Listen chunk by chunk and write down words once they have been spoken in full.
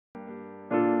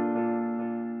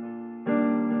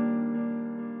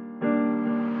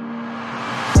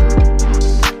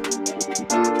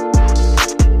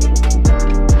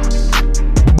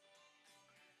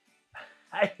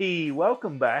Hey,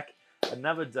 welcome back.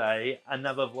 Another day,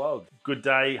 another vlog. Good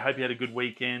day. Hope you had a good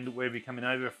weekend. Wherever you're coming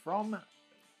over from,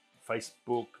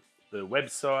 Facebook, the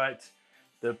website,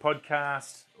 the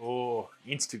podcast, or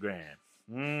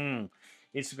Instagram.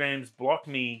 Instagram's blocked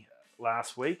me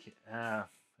last week.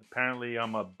 Apparently,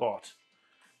 I'm a bot.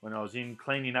 When I was in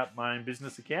cleaning up my own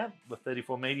business account, the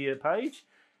 34 Media page,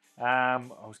 I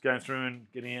was going through and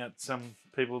getting out some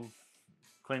people,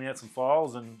 cleaning out some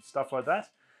files and stuff like that.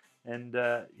 And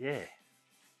yeah,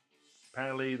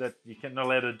 apparently that you're not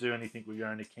allowed to do anything with your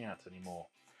own account anymore.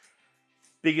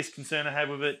 Biggest concern I have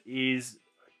with it is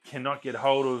cannot get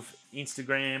hold of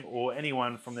Instagram or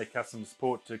anyone from their customer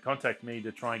support to contact me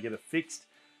to try and get it fixed.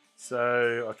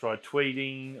 So I tried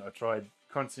tweeting, I tried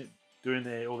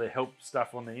doing all their help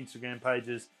stuff on their Instagram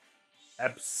pages.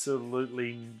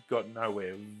 Absolutely got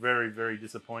nowhere. Very, very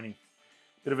disappointing.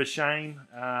 Bit of a shame,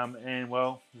 and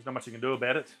well, there's not much I can do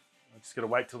about it. I just got to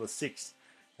wait till the 6th,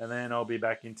 and then I'll be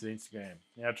back into Instagram.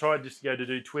 Now, I tried just to go to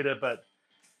do Twitter, but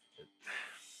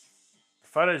the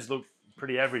photos look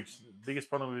pretty average. The biggest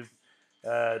problem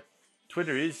with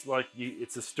Twitter is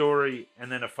it's a story and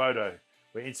then a photo.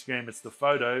 Where Instagram, it's the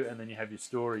photo and then you have your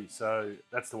story. So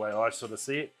that's the way I sort of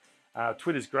see it.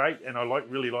 Twitter's great, and I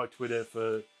really like Twitter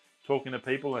for talking to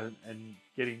people and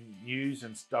getting news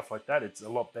and stuff like that. It's a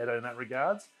lot better in that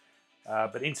regards.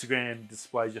 But Instagram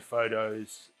displays your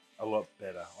photos a lot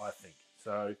better, I think.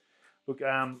 So, look,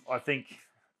 I think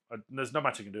there's not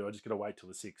much I can do. I just got to wait till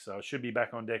the 6th. So I should be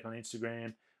back on deck on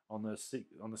Instagram on the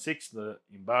 6th. The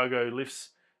embargo lifts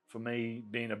for me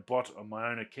being a bot on my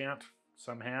own account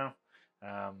somehow.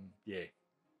 Yeah,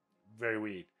 very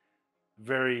weird.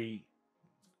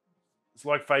 It's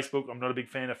like Facebook. I'm not a big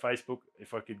fan of Facebook.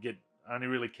 If I could only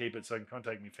really keep it so I can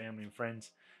contact my family and friends.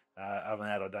 Other than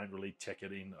that, I don't really check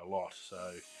it in a lot. So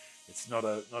it's not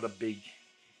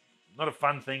a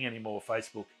fun thing anymore,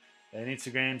 Facebook. And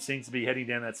Instagram seems to be heading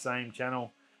down that same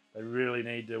channel. They really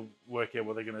need to work out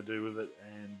what they're going to do with it,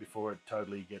 and before it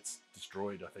totally gets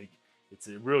destroyed, I think. It's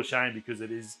a real shame because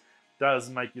does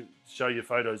make you show your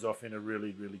photos off in a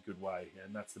really, really good way,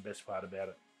 and that's the best part about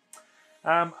it.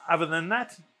 Other than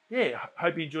that, yeah,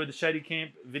 hope you enjoyed the Shady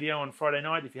Camp video on Friday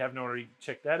night. If you haven't already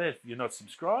checked that out, if you're not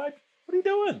subscribed, what are you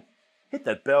doing? Hit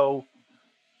that bell,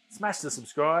 smash the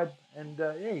subscribe, and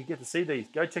yeah, you get to see these.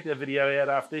 Go check that video out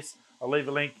after this. I'll leave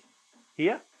a link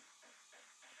here,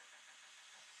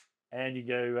 and you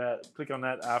go click on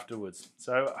that afterwards.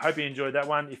 So I hope you enjoyed that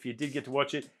one. If you did get to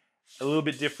watch it, a little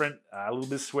bit different, a little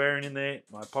bit of swearing in there.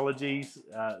 My apologies.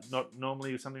 Not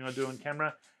normally something I do on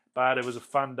camera, but it was a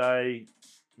fun day.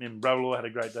 Me and brother-in-law had a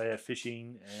great day out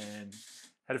fishing and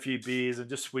had a few beers and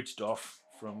just switched off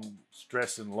from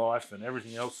stress and life and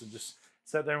everything else, and just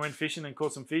sat there and went fishing and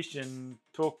caught some fish and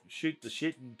shoot the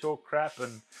shit and talk crap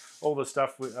and all the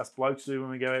stuff us blokes do when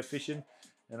we go out fishing.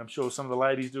 And I'm sure some of the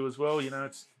ladies do as well. You know,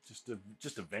 it's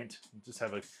just a vent. Just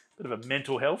have a bit of a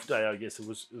mental health day, I guess. It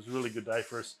was a really good day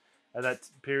for us at that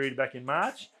period back in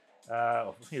March.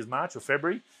 I think it was March or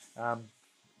February. Around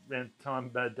the time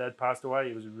Dad passed away,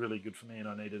 it was really good for me and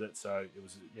I needed it. So it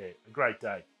was, yeah, a great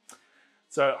day.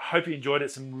 So I hope you enjoyed it.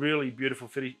 Some really beautiful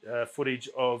footage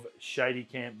of Shady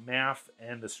Camp Mouth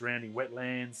and the surrounding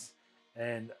wetlands,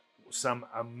 and some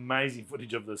amazing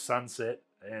footage of the sunset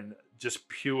and just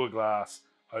pure glass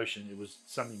ocean. It was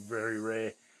something very rare.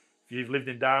 If you've lived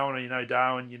in Darwin or you know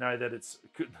Darwin, you know that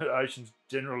the ocean's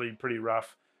generally pretty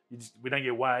rough. We don't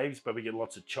get waves, but we get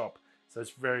lots of chop. So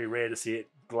it's very rare to see it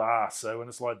glass. So when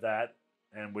it's like that,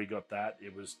 and we got that,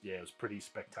 it was pretty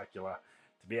spectacular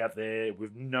to be out there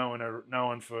with no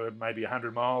one for maybe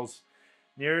 100 miles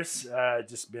near us.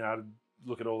 Just being able to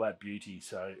look at all that beauty.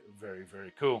 So very,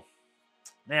 very cool.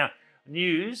 Now,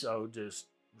 news, I'll just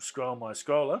scroll my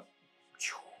scroller.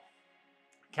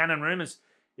 Canon Rumors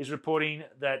is reporting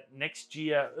that next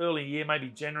year, early year, maybe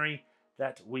January,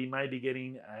 that we may be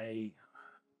getting a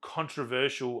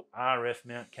controversial RF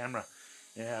mount camera.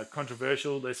 Now,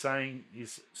 controversial, they're saying,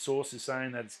 his source is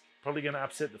saying that it's probably going to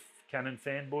upset the Canon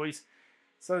fanboys.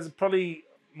 So there's probably,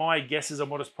 my guesses on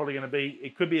what it's probably going to be.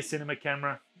 It could be a cinema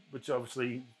camera, which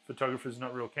obviously photographers are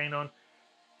not real keen on.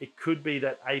 It could be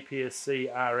that APS-C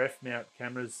RF mount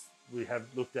cameras we have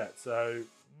looked at. So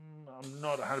I'm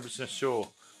not 100% sure.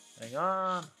 Hang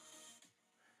on.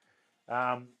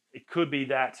 It could be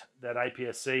that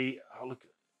APS-C. Look,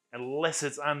 unless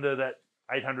it's under that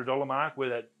 $800 mark, where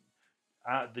that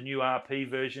the new RP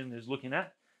version is looking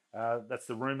at. That's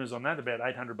the rumors on that, about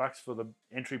 $800 for the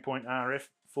entry point RF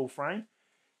full frame.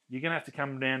 You're going to have to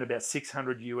come down to about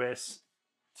 $600 US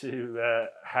to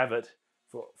have it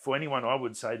for anyone, I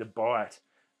would say, to buy it.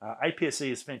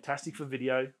 APS-C is fantastic for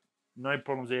video. No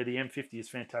problems there. The M50 is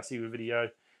fantastic with video.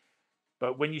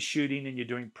 But when you're shooting and you're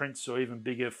doing prints or even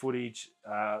bigger footage,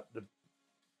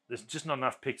 there's just not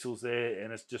enough pixels there,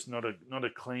 and it's just not a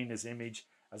clean as image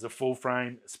as a full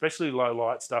frame, especially low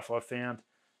light stuff. I found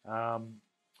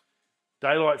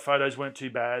daylight photos weren't too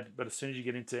bad, but as soon as you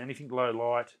get into anything low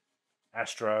light,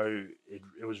 Astro,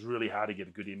 it was really hard to get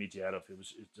a good image out of.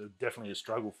 It's definitely a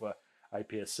struggle for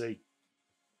APS-C.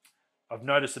 I've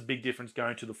noticed a big difference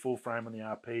going to the full frame on the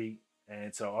RP,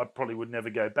 and so I probably would never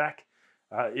go back.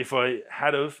 If I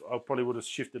had I probably would have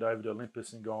shifted over to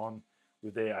Olympus and gone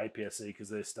with their APS-C because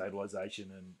their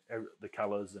stabilization and the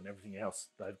colors and everything else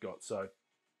they've got. So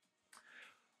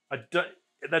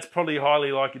that's probably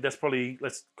highly likely. That's probably,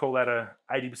 let's call that a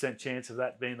 80% chance of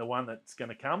that being the one that's going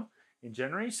to come in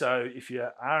January. So if you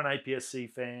are an APS-C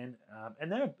fan,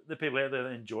 and there are the people out there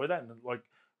that enjoy that, and like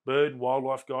bird and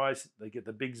wildlife guys, they get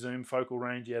the big zoom focal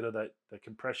range out of the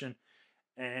compression,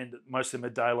 and most of them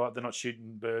are daylight. They're not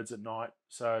shooting birds at night,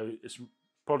 so it's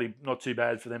probably not too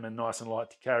bad for them and nice and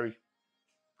light to carry.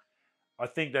 I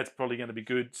think that's probably going to be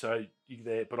good. So you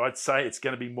there, but I'd say it's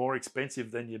going to be more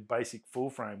expensive than your basic full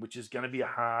frame, which is going to be a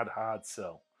hard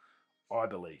sell, I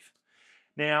believe.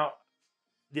 Now,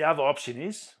 the other option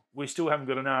is we still haven't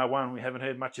got an R1. We haven't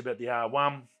heard much about the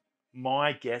R1.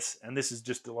 My guess, and this is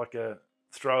just like a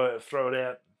throw it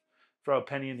out, throw a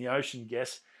penny in the ocean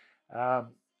guess.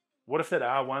 What if that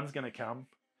R1's going to come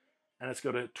and it's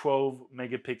got a 12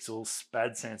 megapixel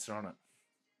SPAD sensor on it?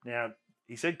 Now,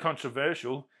 he said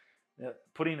controversial.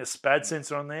 Putting a SPAD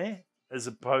sensor on there as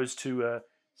opposed to a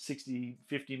 50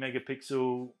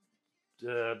 megapixel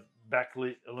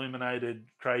backlit illuminated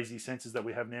crazy sensors that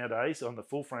we have nowadays on the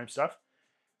full frame stuff,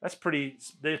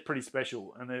 they're pretty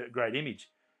special and they're a great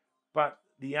image. But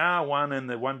the R1 and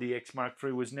the 1DX Mark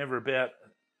III was never about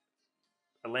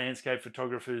landscape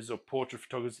photographers or portrait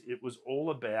photographers. It was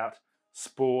all about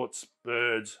sports,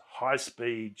 birds, high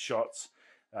speed shots,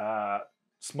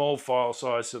 small file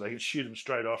size so they can shoot them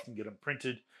straight off and get them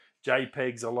printed,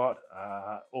 JPEGs a lot,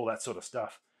 all that sort of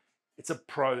stuff. It's a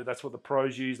pro. That's what the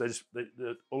pros use.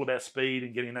 They're all about speed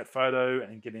and getting that photo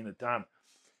and getting it done.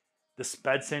 The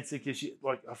SPAD sensor gives you,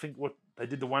 like, I think what they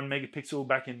did the 1 megapixel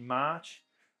back in March.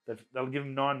 They'll give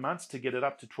them 9 months to get it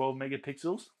up to 12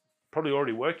 megapixels. Probably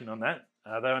already working on that.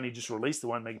 They only just released the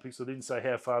 1 megapixel. Didn't say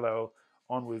how far they were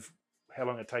on with how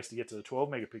long it takes to get to the 12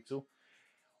 megapixel.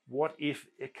 What if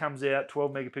it comes out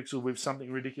 12 megapixel with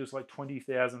something ridiculous like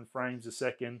 20,000 frames a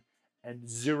second and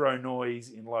zero noise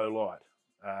in low light?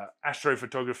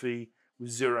 Astrophotography with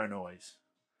zero noise.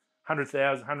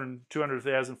 100,000,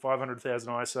 200,000,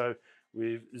 500,000 ISO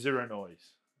with zero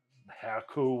noise. How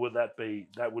cool would that be?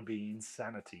 That would be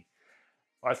insanity.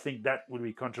 I think that would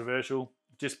be controversial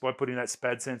just by putting that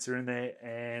SPAD sensor in there.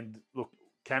 And look,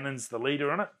 Canon's the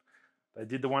leader on it. They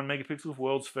did the 1 megapixel,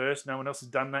 world's first. No one else has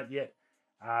done that yet.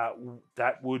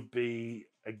 That would be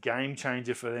a game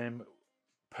changer for them.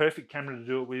 Perfect camera to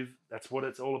do it with. That's what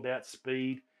it's all about,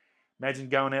 speed. Imagine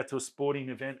going out to a sporting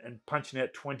event and punching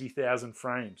out 20,000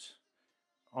 frames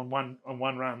on one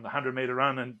run, the 100-meter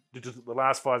run, and just the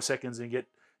last 5 seconds, and you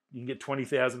can get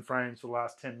 20,000 frames for the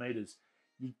last 10 meters.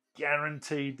 You're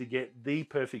guaranteed to get the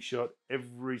perfect shot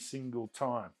every single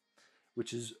time,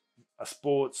 which is a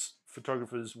sports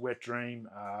photographer's wet dream.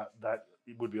 That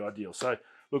it would be ideal. So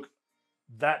look,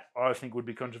 that I think would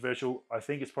be controversial. I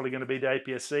think it's probably going to be the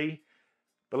APS-C,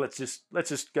 but let's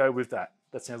just go with that.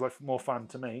 That sounds like more fun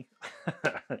to me.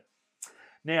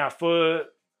 Now, for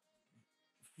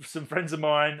some friends of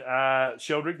mine,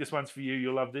 Sheldrick, this one's for you.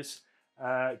 You'll love this.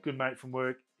 Good mate from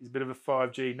work. He's a bit of a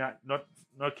 5G nut.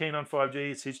 Not keen on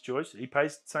 5G. It's his choice. He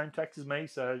pays the same tax as me,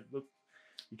 so look,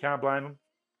 you can't blame him.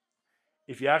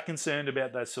 If you are concerned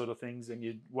about those sort of things and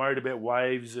you're worried about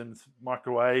waves and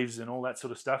microwaves and all that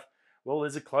sort of stuff, well,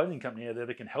 there's a clothing company out there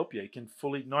that can help you. It can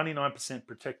fully 99%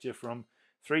 protect you from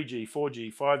 3G,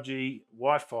 4G, 5G,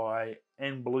 Wi-Fi,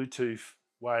 and Bluetooth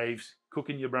waves,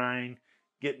 cooking your brain,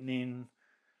 getting in,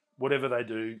 whatever they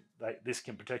do, this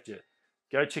can protect you.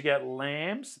 Go check out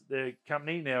Lambs, their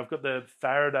company. Now, I've got the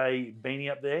Faraday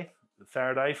beanie up there, the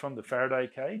Faraday from the Faraday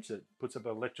cage that puts up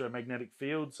an electromagnetic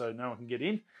field so no one can get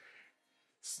in.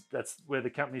 That's where the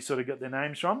company sort of got their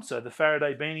names from. So the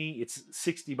Faraday beanie, it's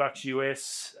 $60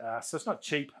 US. So it's not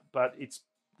cheap, but it's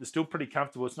still pretty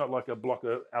comfortable. It's not like a block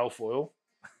of alfoil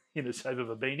in the shape of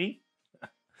a beanie.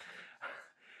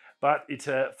 But it's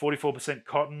 44%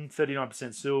 cotton,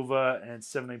 39% silver, and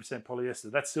 17%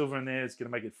 polyester. That silver in there is going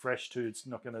to make it fresh too. It's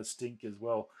not going to stink as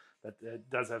well. But it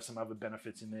does have some other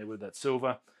benefits in there with that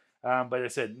silver. But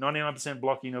as I said, 99%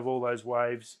 blocking of all those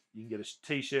waves. You can get a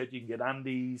t-shirt, you can get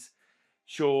undies,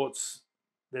 shorts.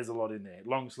 There's a lot in there.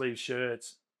 Long sleeve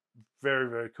shirts. Very,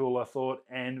 very cool, I thought,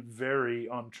 and very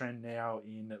on trend now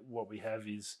in what we have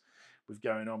is with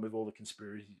going on with all the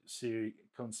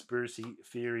conspiracy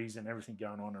theories and everything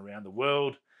going on around the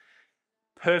world.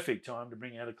 Perfect time to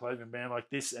bring out a clothing brand like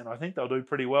this, and I think they'll do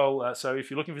pretty well. So if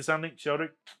you're looking for something,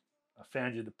 Sheldrick, I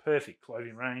found you the perfect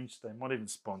clothing range. They might even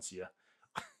sponsor you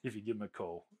if you give them a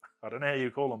call. I don't know how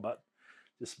you call them, but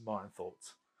just my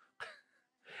thoughts.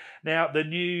 Now, the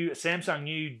new Samsung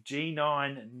new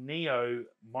G9 Neo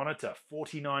monitor,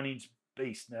 49-inch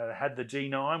beast. Now, they had the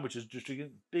G9, which is just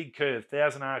a big curve,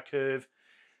 1000R curve,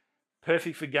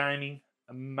 perfect for gaming,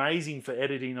 amazing for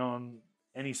editing on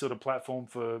any sort of platform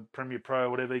for Premiere Pro or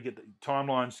whatever. You get the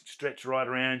timelines stretched right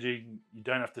around you. You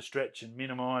don't have to stretch and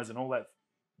minimize and all that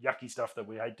yucky stuff that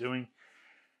we hate doing.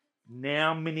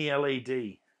 Now mini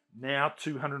LED, now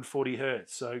 240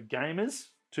 hertz. So gamers,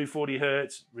 240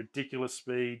 hertz, ridiculous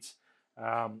speeds,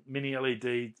 mini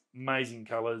LED, amazing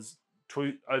colors,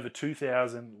 over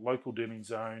 2,000 local dimming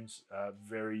zones.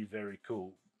 Very, very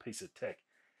cool piece of tech.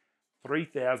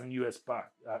 3,000 US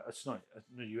bucks. It's not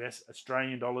US,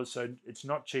 Australian dollars, so it's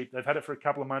not cheap. They've had it for a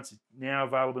couple of months. It's now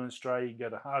available in Australia. You can go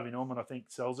to Harvey Norman, I think,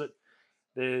 sells it.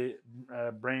 They're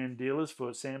brand dealers for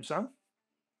Samsung.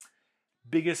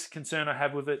 Biggest concern I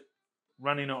have with it,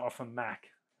 running it off a Mac.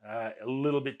 A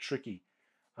little bit tricky.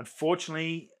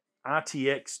 Unfortunately,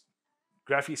 RTX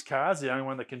graphics cards are the only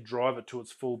one that can drive it to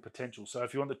its full potential. So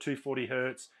if you want the 240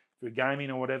 hertz for gaming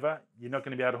or whatever, you're not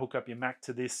going to be able to hook up your Mac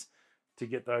to this to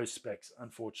get those specs,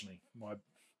 unfortunately. My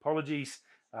apologies.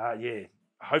 Yeah,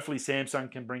 hopefully Samsung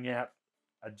can bring out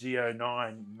a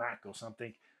G09 Mac or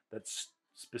something that's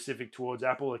specific towards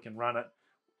Apple. It can run it.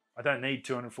 I don't need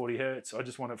 240 hertz. I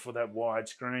just want it for that wide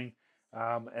screen.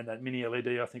 And that mini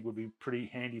LED I think would be pretty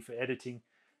handy for editing.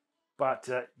 But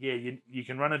yeah, you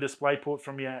can run a DisplayPort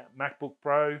from your MacBook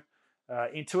Pro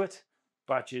into it,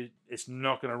 but it's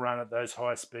not going to run at those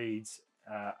high speeds,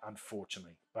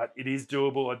 unfortunately. But it is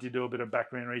doable. I did do a bit of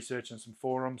background research on some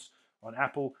forums on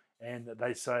Apple, and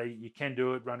they say you can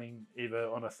do it running either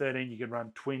on a 13. You can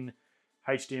run twin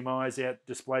HDMIs out,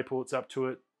 DisplayPorts up to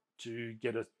it to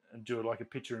get and do it like a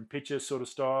picture-in-picture sort of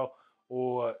style,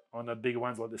 or on the bigger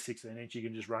ones like the 16-inch, you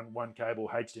can just run one cable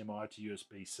HDMI to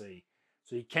USB-C.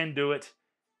 So you can do it.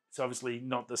 It's obviously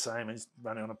not the same as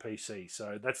running on a PC.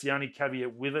 So that's the only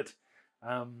caveat with it.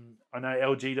 I know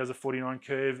LG does a 49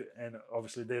 curve, and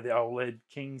obviously they're the OLED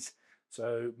kings.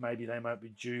 So maybe they might be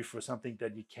due for something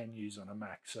that you can use on a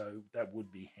Mac. So that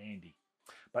would be handy.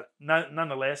 But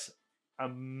nonetheless,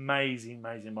 amazing,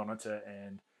 amazing monitor,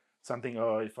 and something,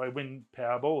 if I win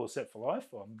Powerball or Set for Life,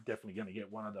 I'm definitely going to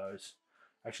get one of those.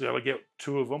 Actually, I'll get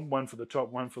two of them, one for the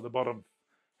top, one for the bottom.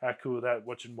 How cool is that,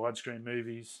 watching widescreen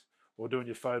movies or doing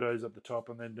your photos up the top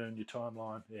and then doing your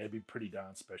timeline? Yeah, it'd be pretty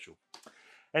darn special.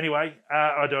 Anyway,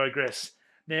 I digress.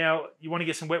 Now, you want to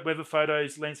get some wet weather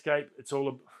photos, landscape. It's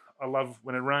all, I love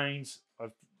when it rains.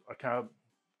 I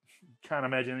can't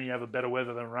imagine any other better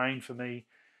weather than rain for me,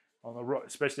 on the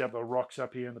especially up the rocks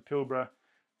up here in the Pilbara.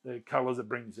 The colours it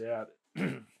brings out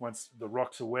once the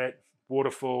rocks are wet,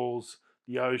 waterfalls,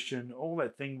 the ocean, all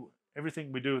that thing.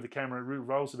 Everything we do with the camera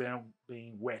revolves around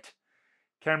being wet.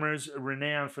 Cameras are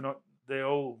renowned for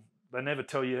they never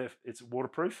tell you if it's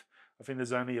waterproof. I think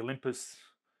there's only Olympus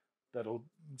that'll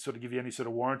sort of give you any sort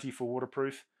of warranty for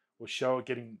waterproof or show it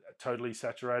getting totally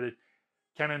saturated.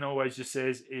 Canon always just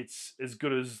says it's as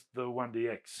good as the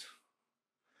 1DX,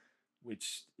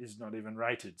 which is not even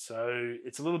rated. So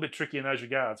it's a little bit tricky in those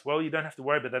regards. Well, you don't have to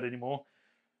worry about that anymore.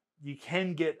 You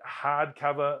can get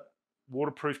hardcover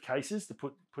waterproof cases to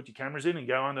put your cameras in and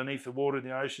go underneath the water in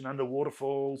the ocean, under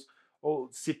waterfalls, or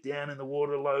sit down in the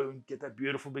water low and get that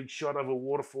beautiful big shot of a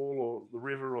waterfall or the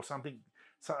river or something.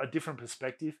 So a different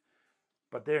perspective,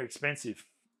 but they're expensive.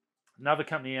 Another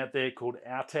company out there called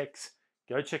Outex.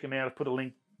 Go check them out. I'll put a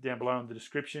link down below in the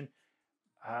description.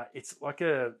 It's like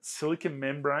a silicon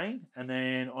membrane, and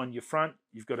then on your front,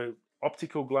 you've got an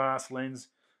optical glass lens,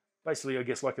 basically, I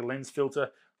guess, like a lens filter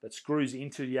that screws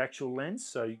into the actual lens.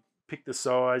 So you pick the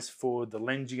size for the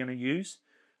lens you're going to use.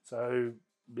 So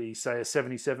be, say, a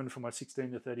 77 for my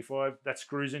 16 to 35. That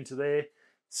screws into there.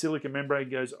 Silicon membrane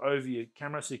goes over your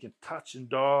camera, so you can touch and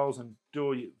dials and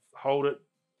hold it,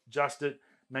 adjust it,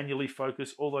 manually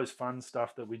focus, all those fun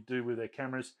stuff that we do with our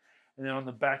cameras. And then on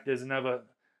the back, there's another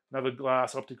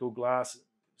optical glass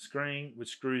screen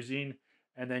which screws in,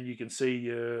 and then you can see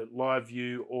your live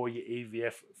view or your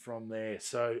EVF from there.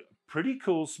 So pretty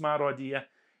cool, smart idea.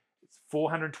 It's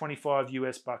 425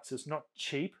 US bucks. It's not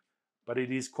cheap, but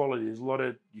it is quality. There's a lot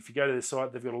of, if you go to their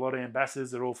site, they've got a lot of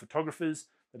ambassadors. They're all photographers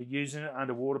that are using it,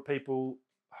 underwater people,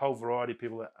 whole variety of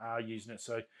people that are using it.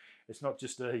 So it's not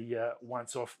just a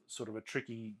once-off sort of a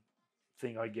tricky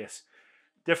thing, I guess.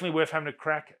 Definitely worth having a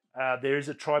crack. There is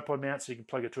a tripod mount, so you can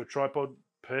plug it to a tripod.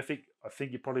 Perfect. I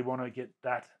think you probably want to get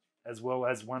that as well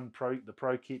as the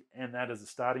Pro kit, and that as a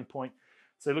starting point.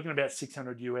 So you're looking at about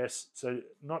 600 US. So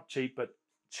not cheap, but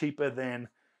cheaper than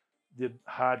the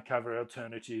hardcover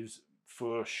alternatives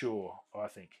for sure, I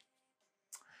think.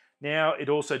 Now it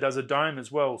also does a dome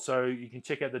as well, so you can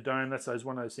check out the dome. That's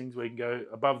one of those things where you can go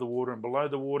above the water and below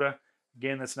the water.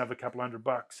 Again, that's another couple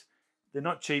 $100. They're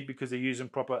not cheap because they're using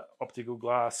proper optical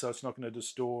glass, so it's not going to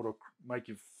distort or make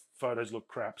your photos look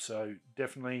crap. So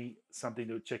definitely something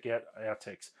to check out,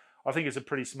 Outex. I think it's a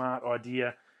pretty smart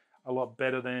idea, a lot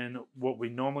better than what we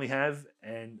normally have.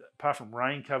 And apart from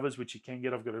rain covers, which you can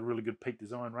get, I've got a really good Peak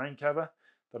Design rain cover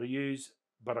that I use,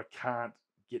 but I can't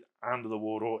get under the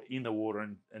water or in the water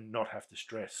and not have to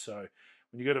stress. So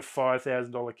when you got a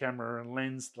 $5,000 camera and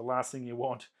lens, the last thing you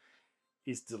want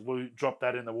is to drop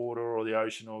that in the water or the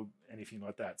ocean or anything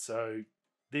like that. So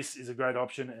this is a great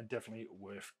option and definitely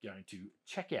worth going to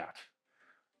check out.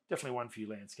 Definitely one for you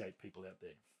landscape people out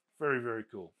there. Very, very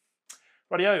cool.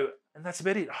 Rightio, and that's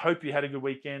about it. Hope you had a good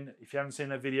weekend. If you haven't seen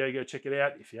that video, go check it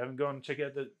out. If you haven't gone, check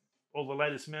out all the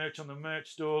latest merch on the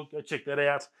merch store. Go check that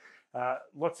out.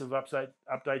 Lots of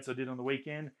updates I did on the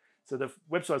weekend. So the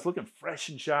website's looking fresh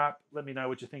and sharp. Let me know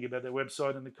what you think about their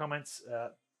website in the comments.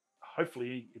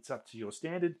 Hopefully it's up to your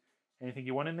standard. Anything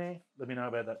you want in there, let me know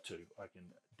about that too. I can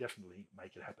definitely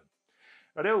make it happen.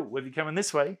 Rightio, whether you're coming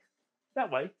this way,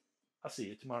 that way, I'll see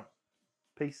you tomorrow.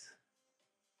 Peace.